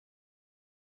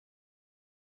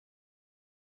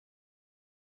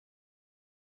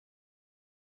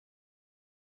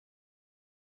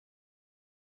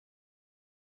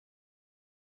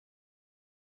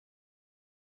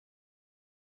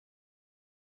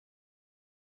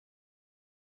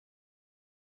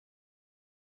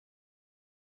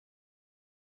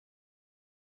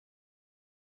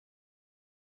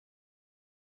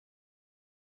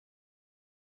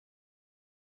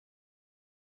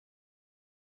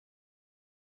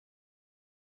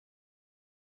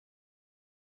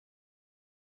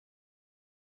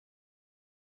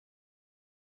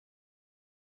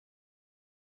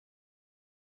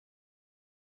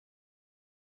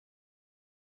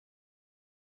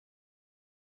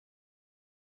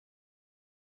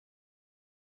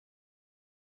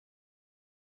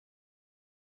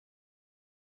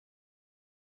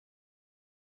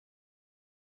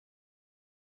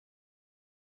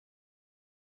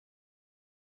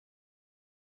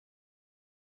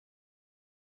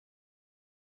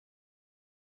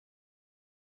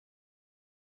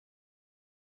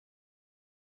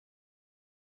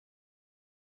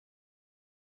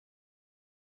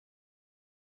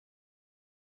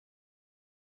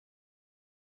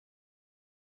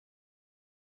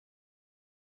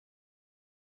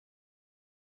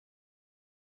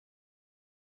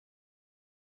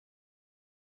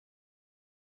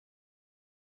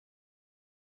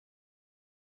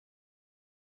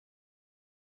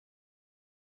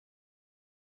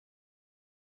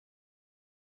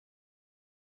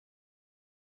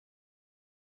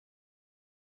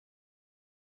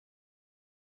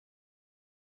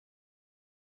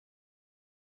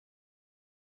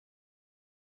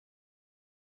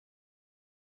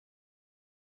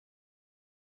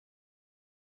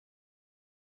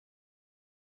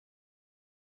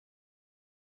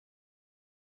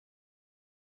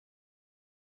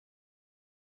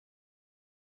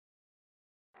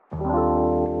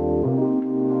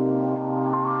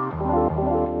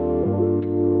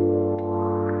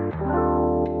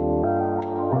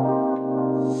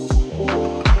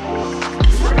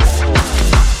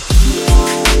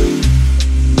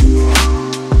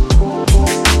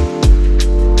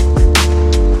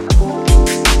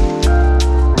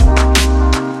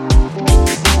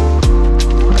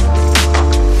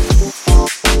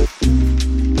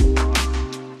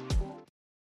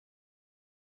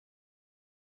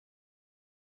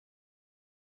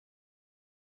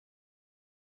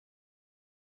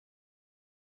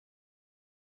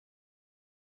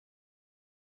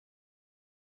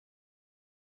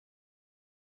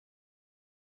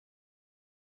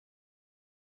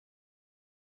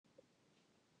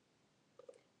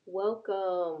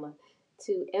Welcome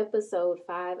to episode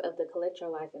 5 of the Collect Your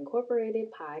Life Incorporated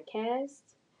podcast.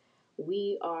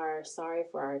 We are sorry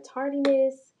for our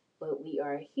tardiness, but we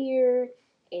are here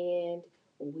and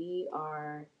we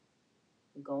are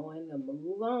going to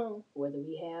move on, whether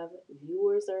we have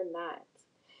viewers or not.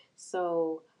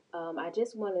 So, I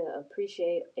just want to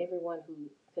appreciate everyone who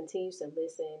continues to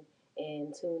listen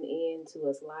and tune in to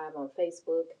us live on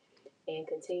Facebook and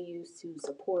continues to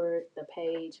support the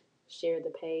page, share the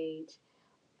page,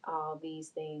 all these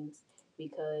things,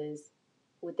 because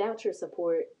without your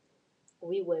support,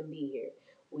 we wouldn't be here.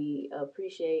 We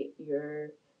appreciate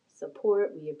your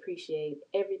support. We appreciate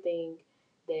everything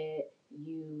that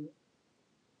you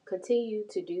continue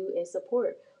to do and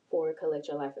support for Collect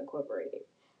Your Life Incorporated.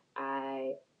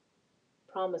 I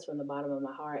promise from the bottom of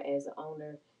my heart, as the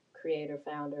owner, creator,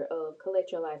 founder of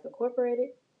Collect Your Life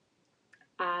Incorporated,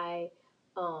 I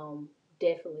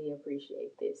definitely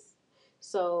appreciate this.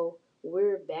 So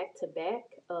we're back to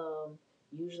back.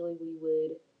 Usually we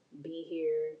would be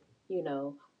here,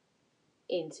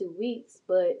 in 2 weeks,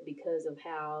 but because of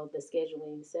how the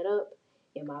scheduling set up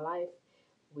in my life,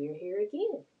 we're here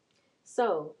again.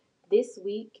 So this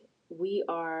week we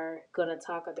are going to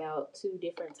talk about two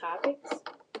different topics.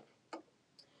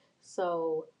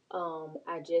 So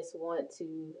I just want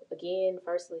to, again,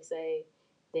 firstly say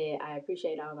that I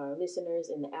appreciate all of our listeners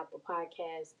in the Apple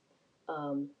Podcast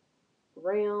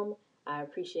realm. I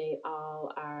appreciate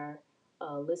all our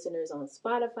listeners on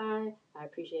Spotify. I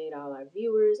appreciate all our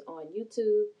viewers on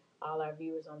YouTube, all our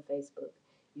viewers on Facebook.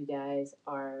 You guys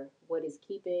are what is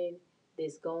keeping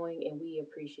this going, and we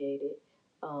appreciate it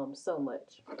so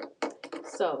much.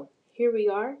 So here we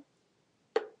are.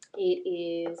 It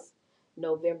is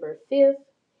November 5th,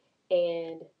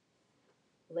 and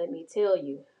let me tell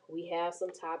you, we have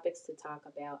some topics to talk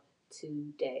about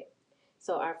today.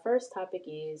 So our first topic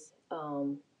is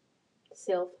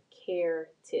self-care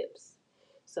tips.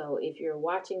 So if you're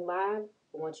watching live,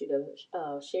 I want you to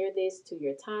share this to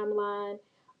your timeline.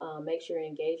 Make sure you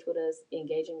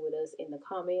engaging with us in the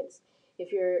comments.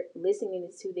 If you're listening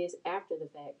to this after the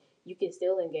fact, you can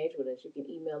still engage with us. You can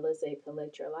email us at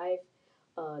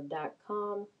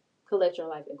collectyourlife.com,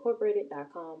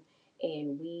 collectyourlifeincorporated.com,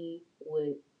 and we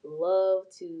would love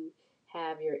to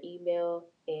have your email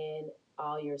and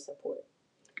all your support.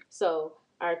 So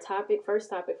our first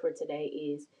topic for today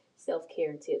is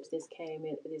self-care tips. This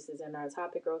is in our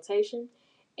topic rotation,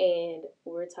 and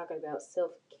we're talking about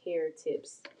self-care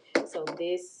tips. So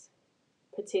this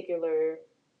particular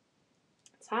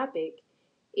topic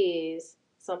is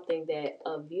something that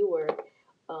a viewer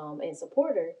and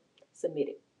supporter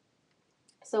submitted.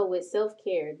 So with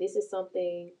self-care, this is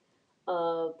something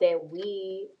that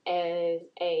we as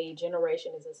a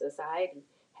generation, as a society,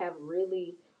 have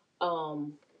really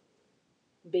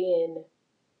been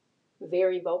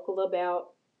very vocal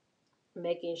about,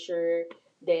 making sure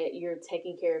that you're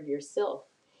taking care of yourself.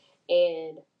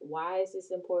 And why is this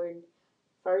important?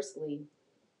 Firstly,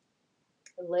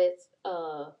 let's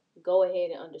go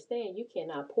ahead and understand you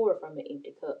cannot pour from an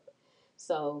empty cup.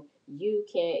 So you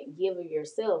can't give of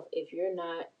yourself if you're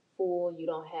not full, you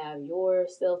don't have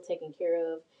yourself taken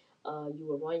care of, you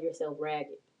will run yourself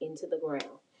ragged into the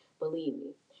ground. Believe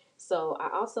me. So I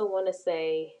also want to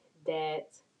say that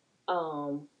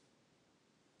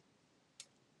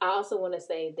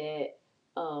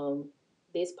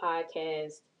this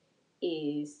podcast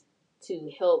is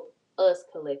to help us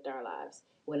collect our lives.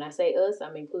 When I say us,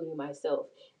 I'm including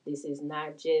myself. This is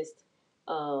not just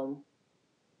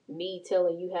me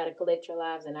telling you how to collect your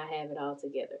lives and I have it all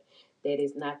together. That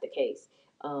is not the case.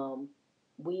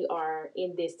 We are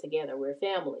in this together. We're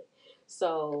family.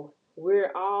 So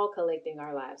we're all collecting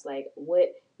our lives. Like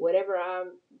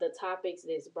whatever the topics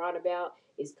that's brought about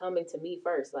is coming to me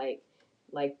first. Like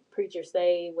preachers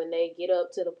say when they get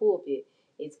up to the pulpit,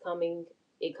 it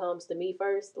comes to me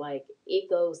first. Like it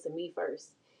goes to me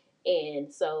first.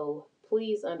 And so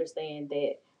please understand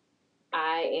that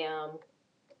I am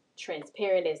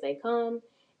transparent as they come,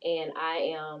 and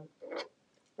I am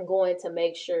going to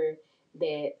make sure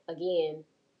that, again,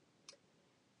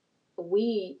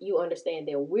 you understand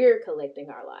that we're collecting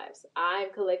our lives.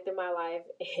 I'm collecting my life,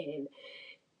 and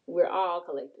we're all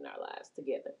collecting our lives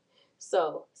together.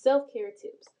 So self-care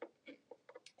tips.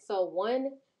 So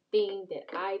one thing that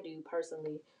I do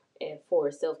personally and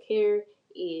for self-care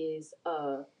is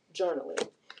journaling.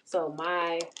 So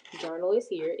my journal is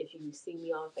here. If you see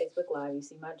me on Facebook Live, you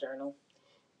see my journal.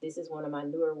 This is one of my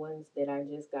newer ones that I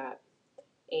just got.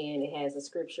 And it has a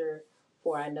scripture,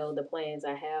 "For I know the plans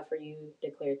I have for you,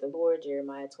 declared the Lord,"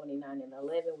 Jeremiah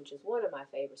 29:11, which is one of my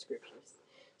favorite scriptures.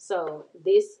 So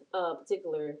this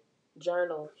particular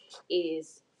journal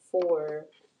is for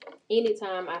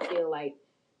anytime I feel like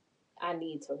I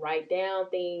need to write down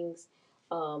things,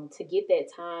 to get that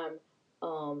time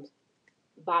um,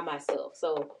 by myself.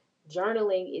 So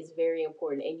journaling is very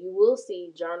important, and you will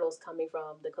see journals coming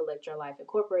from the Collect Your Life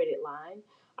Incorporated line,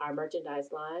 our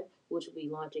merchandise line, which will be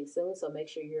launching soon. So make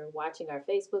sure you're watching our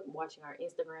Facebook, watching our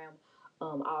Instagram,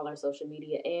 all our social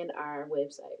media, and our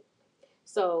website.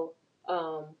 So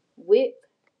with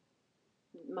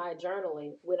my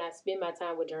journaling, when I spend my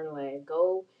time with journaling, I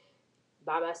go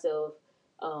by myself.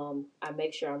 I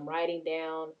make sure I'm writing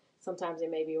down. Sometimes it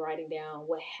may be writing down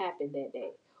what happened that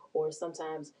day, or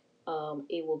sometimes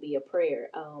it will be a prayer.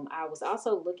 I was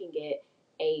also looking at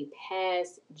a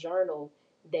past journal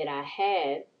that I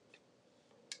had,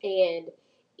 and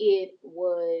it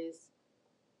was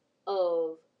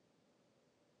of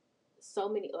so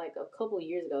many, like a couple of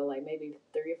years ago, like maybe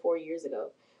 3 or 4 years ago.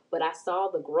 But I saw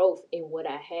the growth in what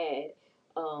I had,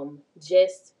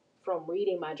 just from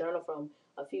reading my journal from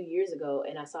a few years ago,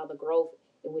 and I saw the growth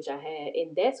in which I had.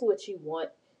 And that's what you want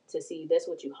to see, that's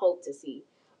what you hope to see.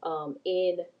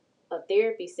 In a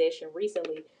therapy session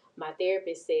recently, my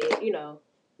therapist said,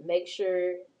 make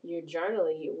sure you're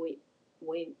journaling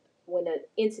when when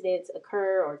incidents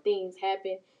occur or things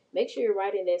happen. Make sure you're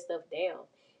writing that stuff down.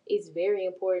 It's very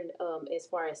important, as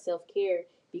far as self care,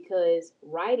 because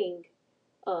writing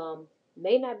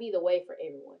may not be the way for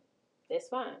everyone. That's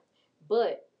fine.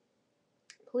 But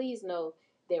please know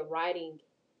that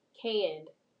can,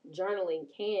 journaling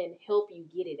can help you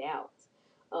get it out.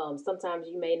 Sometimes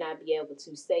you may not be able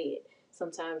to say it.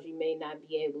 Sometimes you may not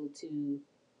be able to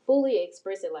fully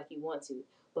express it like you want to.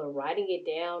 But writing it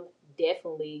down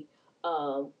definitely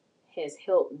has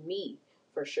helped me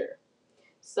for sure.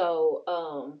 So,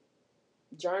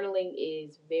 journaling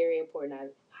is very important. I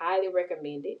highly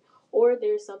recommend it. Or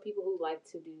there's some people who like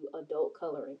to do adult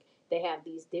coloring. They have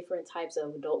these different types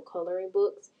of adult coloring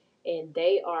books, and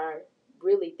they are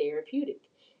really therapeutic.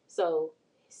 So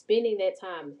spending that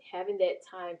time, having that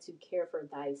time to care for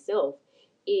thyself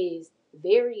is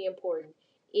very important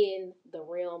in the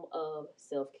realm of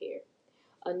self-care.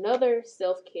 Another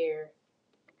self-care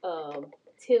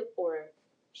tip or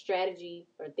strategy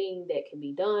or thing that can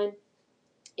be done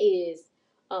is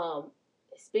um,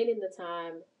 spending the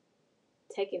time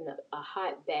taking a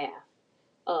hot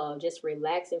bath, just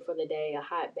relaxing for the day, a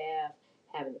hot bath,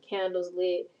 having the candles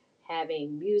lit,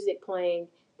 having music playing.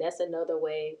 That's another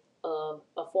way of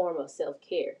a form of self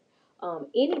care.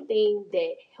 Anything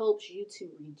that helps you to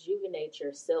rejuvenate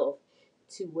yourself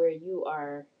to where you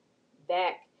are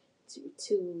back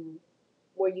to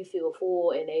where you feel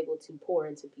full and able to pour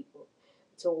into people,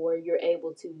 to where you're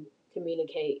able to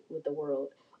communicate with the world.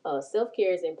 Self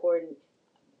care is important.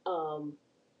 Um,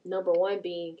 Number one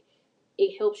being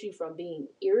it helps you from being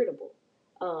irritable.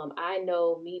 I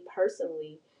know me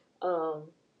personally, um,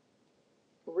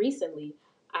 recently,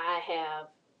 I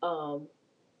have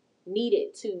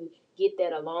needed to get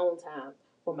that alone time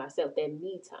for myself, that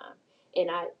me time. And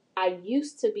I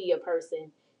used to be a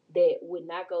person that would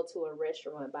not go to a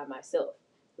restaurant by myself.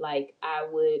 Like I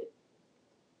would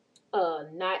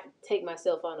not take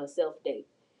myself on a self date.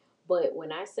 But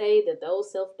when I say that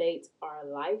those self dates are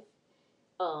life,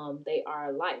 they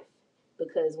are life.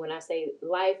 Because when I say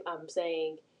life, I'm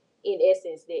saying in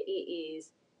essence that it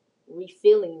is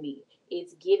refilling me.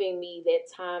 It's giving me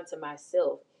that time to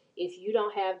myself. If you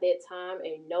don't have that time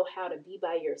and know how to be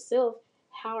by yourself,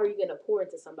 how are you going to pour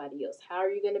into somebody else? How are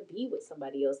you going to be with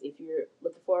somebody else if you're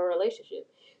looking for a relationship?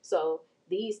 So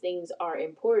these things are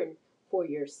important for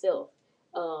yourself.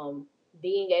 Um,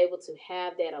 Being able to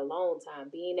have that alone time,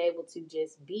 being able to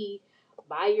just be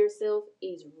by yourself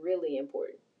is really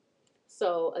important.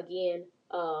 So again,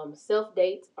 self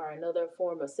dates are another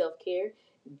form of self care.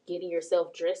 Getting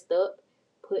yourself dressed up,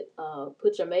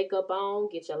 put your makeup on,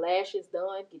 get your lashes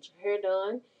done, get your hair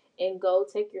done, and go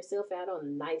take yourself out on a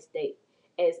nice date,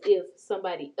 as if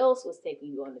somebody else was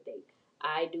taking you on a date.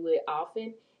 I do it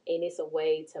often, and it's a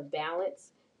way to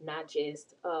balance, not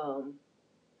just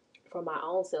for my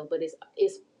own self, but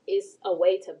it's a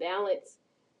way to balance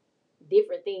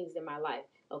different things in my life.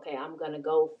 Okay, I'm gonna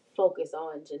go focus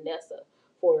on Janessa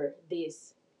for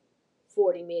this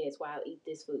 40 minutes while I eat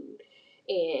this food.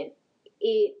 And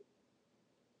it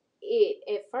it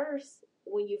at first,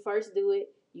 when you first do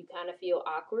it, you kind of feel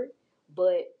awkward,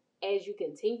 but as you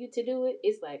continue to do it,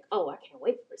 it's like, oh, I can't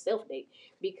wait for self date.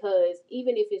 Because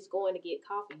even if it's going to get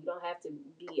coffee, you don't have to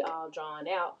be all drawn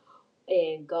out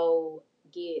and go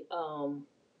get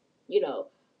you know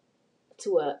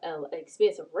to a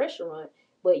expensive restaurant,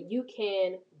 but you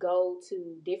can go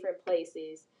to different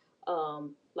places,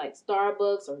 like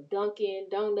Starbucks or Dunkin'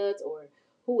 Donuts or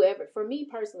whoever. For me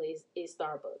personally, is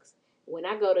Starbucks. When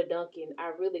I go to Dunkin',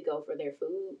 I really go for their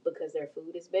food because their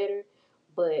food is better.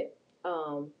 But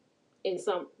in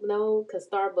some no, because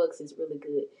Starbucks is really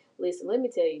good. Listen, let me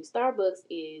tell you, Starbucks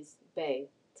is bae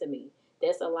to me.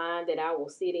 That's a line that I will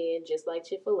sit in just like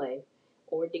Chick-fil-A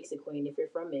or Dixie Queen if you're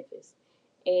from Memphis.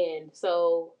 And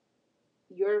so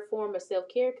your form of self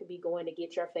care could be going to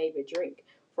get your favorite drink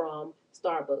from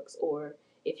Starbucks, or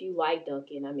if you like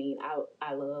Dunkin'. I mean,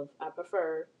 I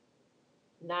prefer,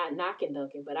 not knocking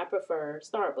Dunkin', but I prefer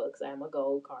Starbucks. I'm a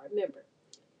gold card member.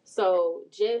 So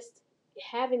just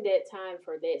having that time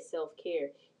for that self care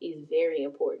is very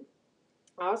important.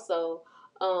 Also,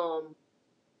 um,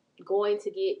 going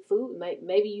to get food.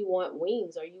 Maybe you want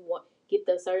wings, or you want get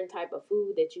the certain type of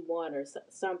food that you want, or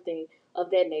something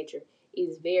of that nature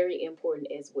is very important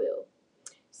as well.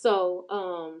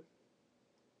 So,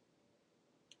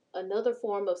 another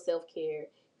form of self care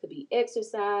could be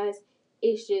exercise.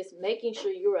 It's just making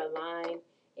sure you're aligned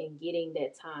and getting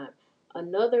that time.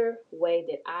 Another way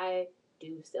that I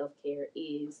do self care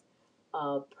is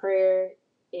prayer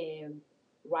and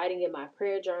writing in my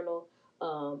prayer journal.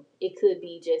 It could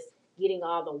be just getting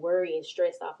all the worry and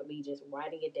stress off of me, just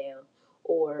writing it down,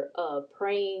 or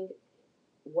praying,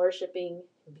 worshiping,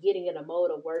 getting in a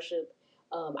mode of worship.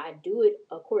 I do it,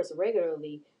 of course,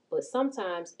 regularly, but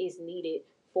sometimes it's needed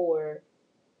for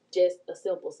just a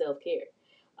simple self care,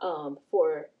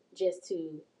 for just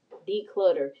to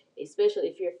declutter, especially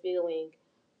if you're feeling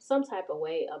some type of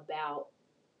way about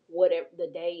whatever the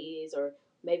day is, or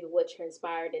maybe what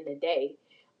transpired in the day.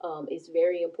 It's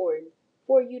very important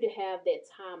for you to have that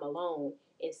time alone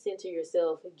and center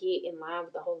yourself, get in line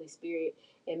with the Holy Spirit,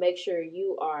 and make sure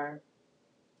you are,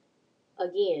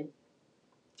 again,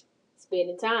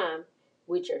 spending time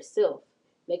with yourself,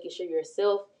 making sure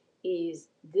yourself is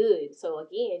good. So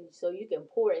again, so you can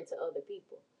pour into other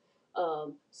people,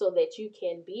 so that you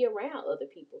can be around other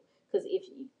people. Because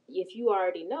if you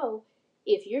already know,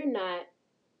 if you're not,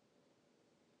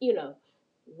 you know,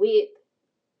 with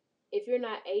if you're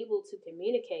not able to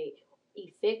communicate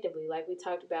effectively, like we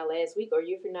talked about last week, or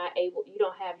if you're not able, you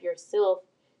don't have yourself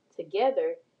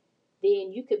together,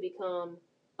 then you could become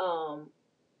um,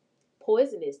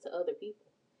 poisonous to other people.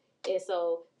 And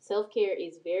so self care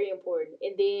is very important.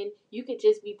 And then you could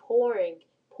just be pouring.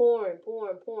 You're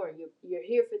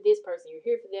here for this person. You're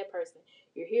here for that person.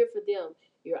 You're here for them.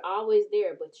 You're always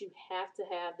there, but you have to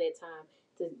have that time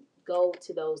to go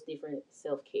to those different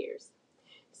self cares.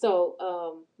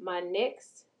 So my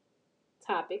next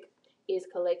topic is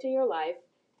collecting your life.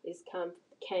 This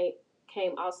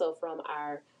came also from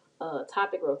our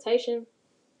topic rotation.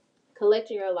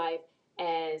 Collecting your life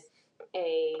as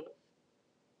a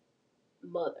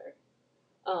mother.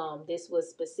 This was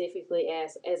specifically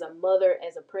as a mother,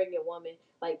 as a pregnant woman,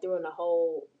 like during the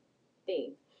whole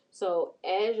thing. So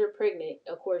as you're pregnant,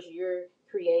 of course, you're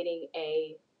creating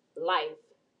a life.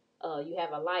 You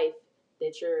have a life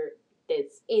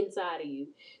that's inside of you.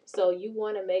 So you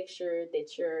want to make sure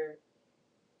that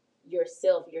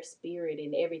yourself, your spirit,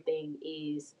 and everything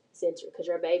is centered, because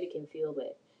your baby can feel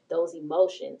that. Those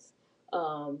emotions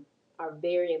are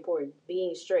very important.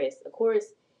 Being stressed, of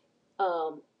course,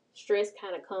 um, stress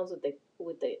kind of comes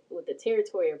with the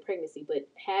territory of pregnancy, but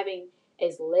having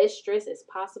as less stress as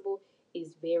possible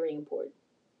is very important.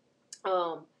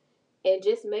 Um, and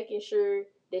just making sure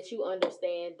that you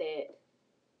understand that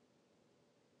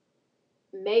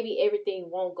maybe everything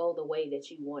won't go the way that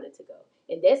you want it to go,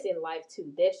 and that's in life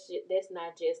too. That's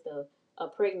not just a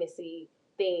pregnancy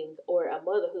thing or a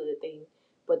motherhood thing,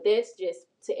 but that's just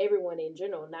to everyone in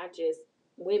general, not just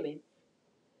women.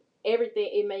 Everything,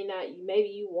 it may not, maybe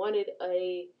you wanted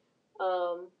a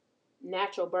um,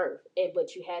 natural birth,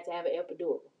 but you had to have an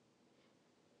epidural.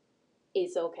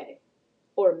 It's okay.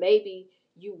 Or maybe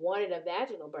you wanted a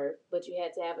vaginal birth, but you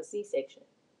had to have a C-section,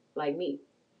 like me.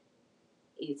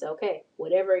 It's okay.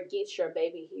 Whatever gets your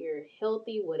baby here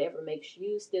healthy, whatever makes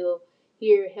you still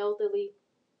here healthily,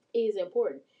 is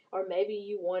important. Or maybe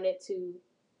you wanted to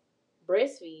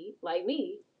breastfeed, like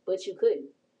me, but you couldn't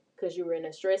because you were in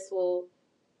a stressful,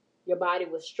 your body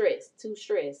was stressed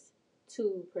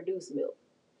to produce milk.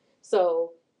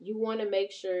 So you want to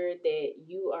make sure that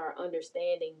you are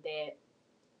understanding that,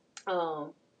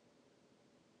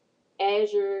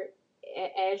 as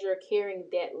you're carrying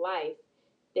that life,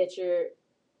 that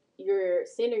you're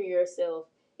centering yourself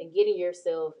and getting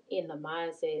yourself in the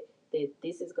mindset that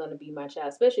this is going to be my child,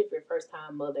 especially if you're a first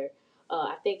time mother.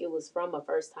 I think it was from a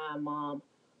first time mom,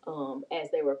 as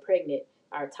they were pregnant,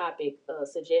 our topic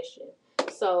suggestion.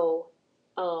 So,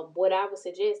 what I would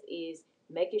suggest is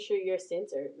making sure you're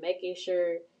centered, making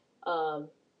sure,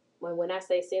 when I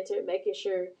say centered, making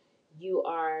sure you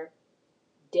are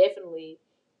definitely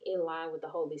in line with the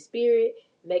Holy Spirit,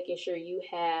 making sure you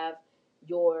have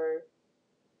your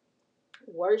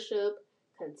worship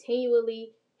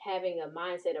continually, having a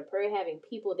mindset of prayer, having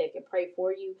people that can pray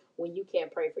for you when you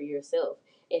can't pray for yourself.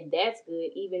 And that's good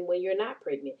even when you're not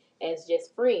pregnant, as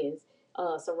just friends.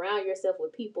 Surround yourself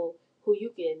with people who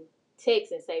you can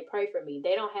text and say, pray for me.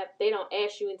 They don't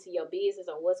ask you into your business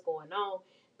or what's going on.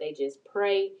 They just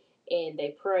pray, and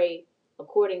they pray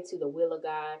according to the will of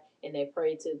God, and they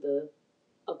pray to the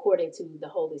according to the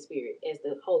Holy Spirit as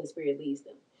the Holy Spirit leads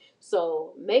them.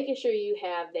 So making sure you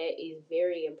have that is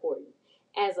very important.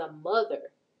 As a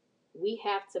mother, we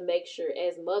have to make sure,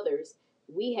 as mothers,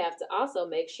 we have to also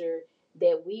make sure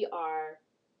that we are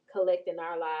collecting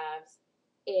our lives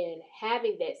and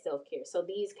having that self-care. So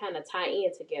these kind of tie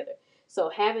in together. So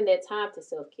having that time to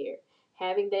self-care,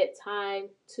 having that time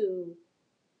to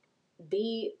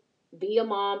be be a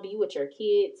mom, be with your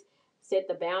kids, set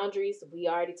the boundaries. We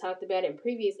already talked about in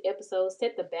previous episodes,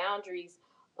 set the boundaries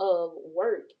of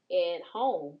work and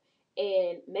home,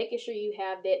 and making sure you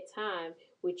have that time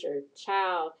with your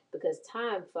child, because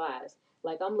time flies.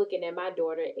 Like, I'm looking at my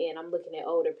daughter and I'm looking at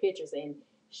older pictures, and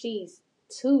she's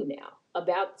 2 now,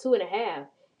 about 2.5,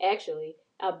 actually,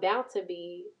 about to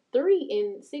be 3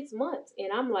 in 6 months.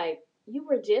 And I'm like, you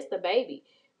were just a baby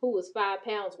who was 5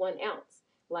 pounds 1 ounce.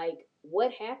 Like,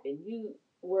 what happened? You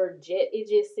were just, it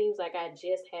just seems like I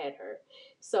just had her.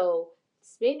 So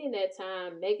spending that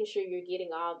time, making sure you're getting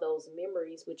all those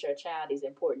memories with your child is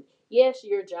important. Yes,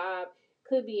 your job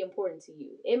could be important to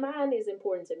you, and mine is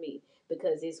important to me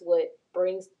because it's what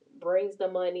brings the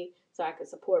money so I can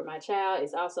support my child.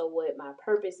 It's also what my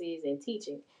purpose is in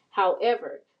teaching.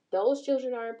 However, those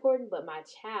children are important, but my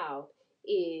child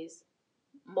is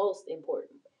most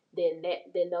important than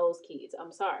those kids.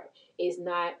 I'm sorry. It's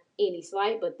not any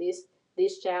slight, but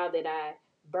this child that I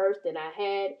birthed and I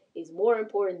had is more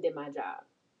important than my job.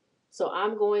 So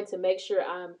I'm going to make sure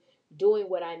I'm doing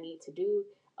what I need to do,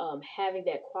 having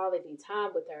that quality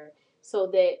time with her so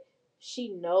that she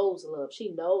knows love.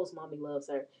 She knows mommy loves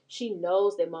her. She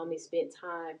knows that mommy spent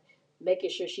time making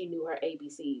sure she knew her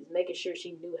ABCs, making sure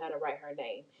she knew how to write her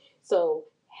name. So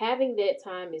having that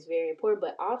time is very important,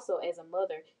 but also as a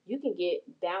mother, you can get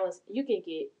balanced, you can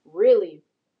get really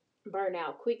burn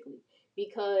out quickly,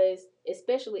 because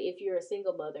especially if you're a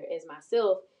single mother as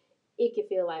myself, it can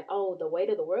feel like, oh, the weight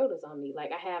of the world is on me.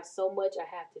 Like, I have so much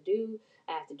I have to do.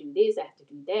 I have to do this, I have to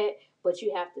do that. But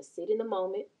you have to sit in the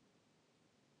moment,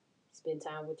 spend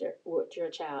time with your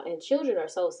child. And children are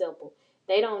so simple.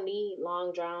 They don't need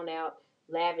long drawn out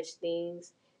lavish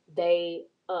things. They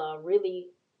really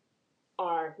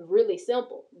are really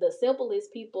simple. The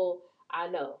simplest people I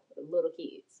know, little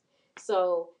kids.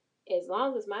 So as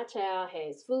long as my child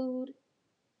has food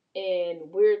and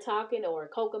we're talking, or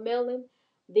Cocomelon,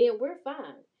 then we're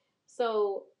fine.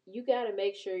 So you got to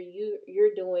make sure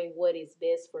you're doing what is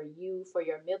best for you, for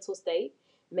your mental state,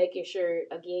 making sure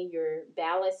again you're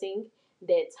balancing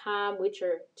that time with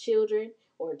your children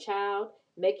or child,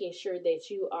 making sure that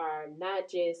you are not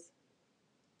just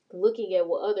looking at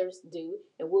what others do,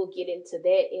 and we'll get into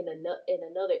that in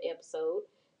another episode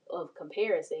of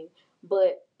comparison.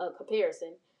 But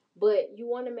you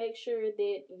want to make sure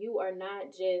that you are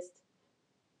not just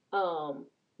um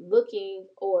looking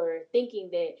or thinking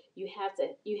that you have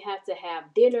to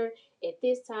have dinner at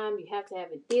this time, you have to have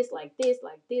it this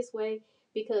way,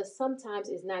 because sometimes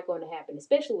it's not going to happen,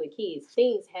 especially with kids.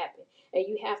 Things happen, and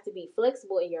you have to be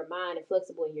flexible in your mind and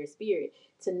flexible in your spirit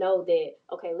to know that,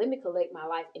 okay, let me collect my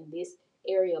life in this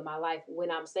area of my life.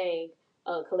 When I'm saying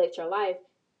collect your life,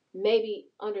 maybe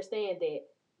understand that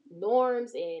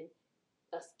norms and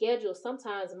a schedule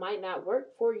sometimes might not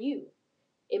work for you.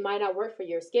 It might not work for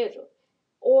your schedule,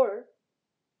 or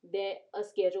that a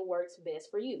schedule works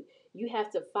best for you. You have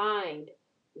to find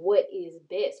what is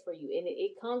best for you, and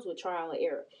it comes with trial and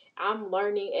error. I'm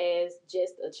learning as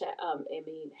just a child.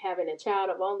 Having a child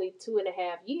of only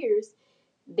 2.5 years,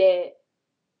 that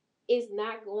is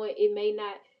not going. It may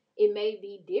not. It may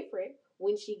be different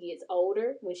when she gets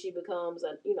older, when she becomes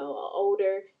a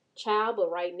older child. But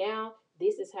right now,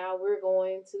 this is how we're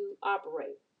going to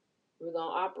operate. We're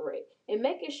going to operate. And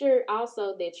making sure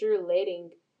also that you're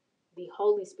letting the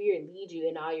Holy Spirit lead you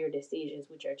in all your decisions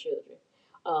with your children.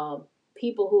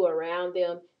 People who are around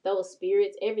them, those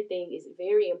spirits, everything is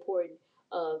very important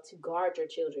to guard your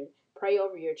children. Pray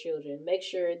over your children. Make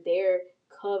sure they're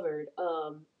covered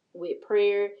with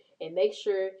prayer, and make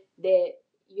sure that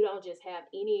you don't just have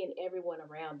any and everyone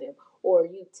around them. Or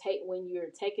when you're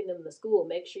taking them to school,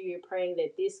 make sure you're praying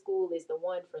that this school is the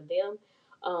one for them.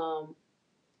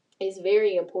 It's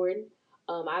very important.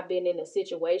 I've been in a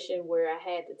situation where I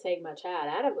had to take my child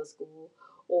out of a school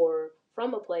or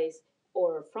from a place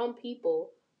or from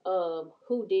people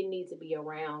who didn't need to be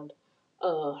around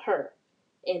her,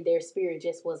 and their spirit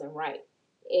just wasn't right.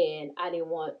 And I didn't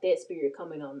want that spirit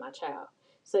coming on my child.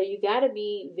 So you got to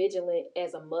be vigilant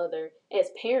as a mother, as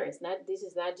parents. Not this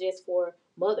is not just for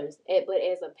mothers, but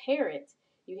as a parent,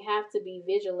 you have to be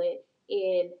vigilant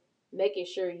in making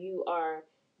sure you are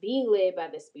being led by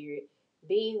the Spirit,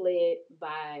 being led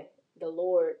by the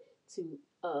Lord to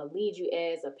lead you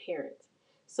as a parent.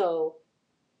 So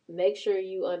make sure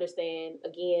you understand,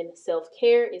 again,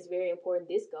 self-care is very important.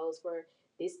 This goes for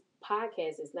this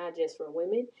podcast. It's not just for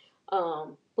women,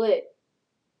 but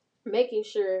making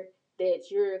sure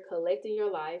that you're collecting your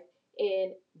life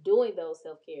and doing those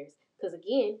self-cares. Because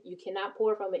again, you cannot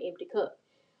pour from an empty cup.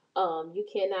 You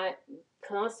cannot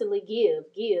constantly give,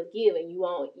 and you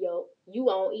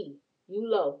won't eat. You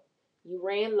low, you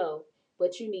ran low,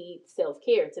 but you need self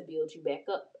care to build you back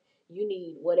up. You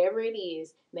need whatever it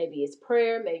is. Maybe it's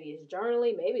prayer, maybe it's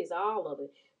journaling, maybe it's all of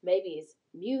it. Maybe it's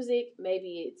music,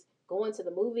 maybe it's going to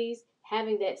the movies,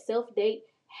 having that self date,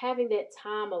 having that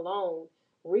time alone,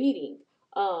 reading.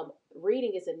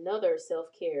 Reading is another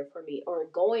self care for me, or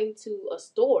going to a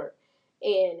store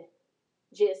and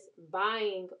just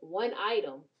buying one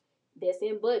item that's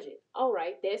in budget. All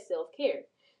right, that's self care.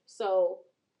 So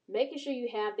making sure you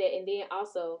have that. And then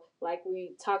also, like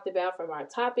we talked about from our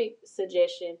topic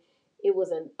suggestion, it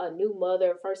was a new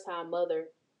mother, first time mother,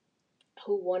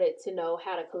 who wanted to know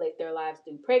how to collect their lives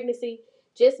through pregnancy.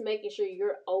 Just making sure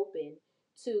you're open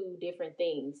to different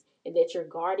things and that you're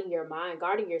guarding your mind,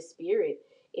 guarding your spirit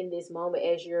in this moment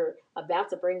as you're about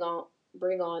to bring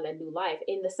on a new life.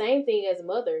 And the same thing as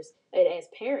mothers and as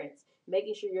parents,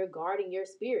 making sure you're guarding your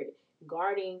spirit,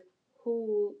 guarding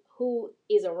who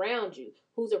is around you,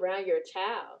 who's around your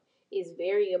child is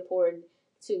very important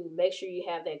to make sure you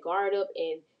have that guard up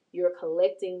and you're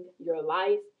collecting your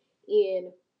life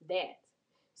in that.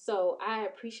 So I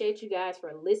appreciate you guys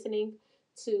for listening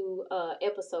to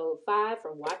episode 5,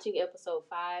 for watching episode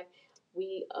 5.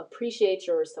 We appreciate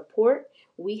your support.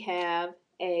 We have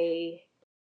a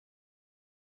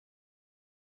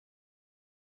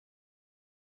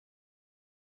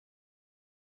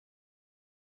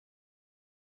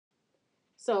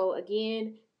So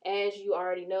again, as you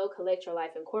already know, Collect Your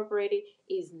Life Incorporated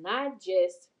is not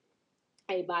just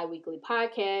a bi-weekly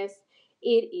podcast.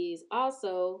 It is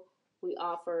also, we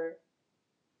offer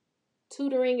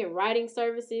tutoring and writing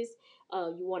services.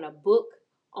 You want to book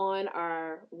on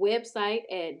our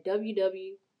website at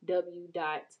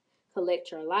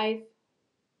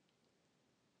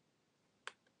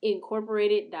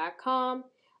www.collectyourlifeincorporated.com.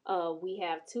 We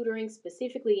have tutoring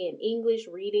specifically in English,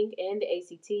 reading, and the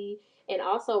ACT, and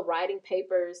also writing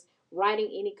papers, writing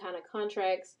any kind of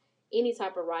contracts, any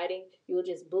type of writing. You'll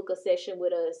just book a session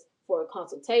with us for a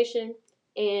consultation.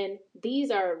 And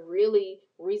these are really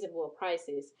reasonable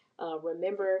prices.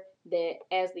 Remember that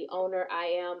as the owner, I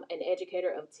am an educator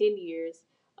of 10 years.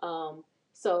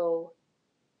 So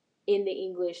in the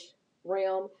English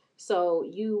realm. So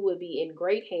you would be in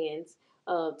great hands.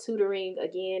 Tutoring,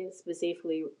 again,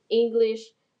 specifically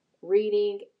English,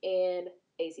 reading, and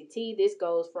ACT. This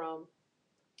goes from,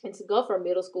 and to go from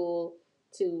middle school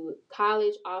to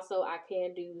college. Also, I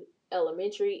can do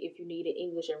elementary if you needed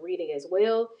English and reading as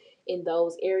well in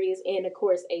those areas. And of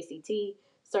course, ACT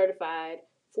certified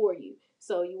for you.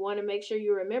 So you want to make sure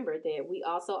you remember that we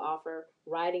also offer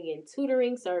writing and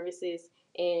tutoring services,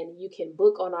 and you can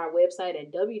book on our website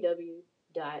at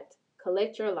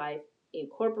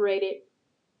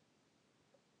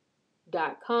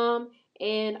www.collectyourlifeincorporated.com.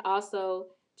 And also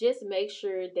just make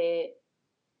sure that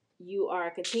you are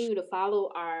continue to follow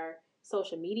our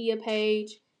social media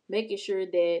page, making sure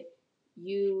that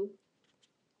you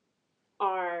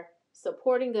are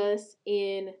supporting us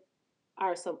in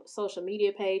our social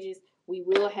media pages. We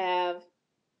will have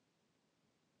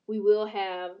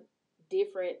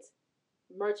different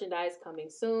merchandise coming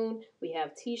soon. We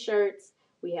have t-shirts,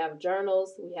 we have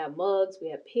journals, we have mugs, we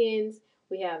have pins,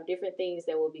 we have different things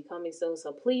that will be coming soon.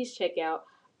 So please check out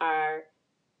our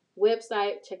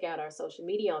website, check out our social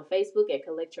media on Facebook at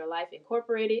Collect Your Life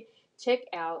Incorporated, check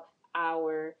out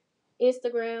our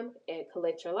Instagram at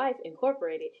Collect Your Life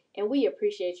Incorporated, and we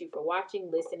appreciate you for watching,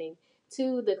 listening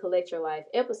to the Collect Your Life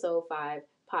episode 5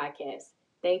 podcast.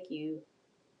 Thank you.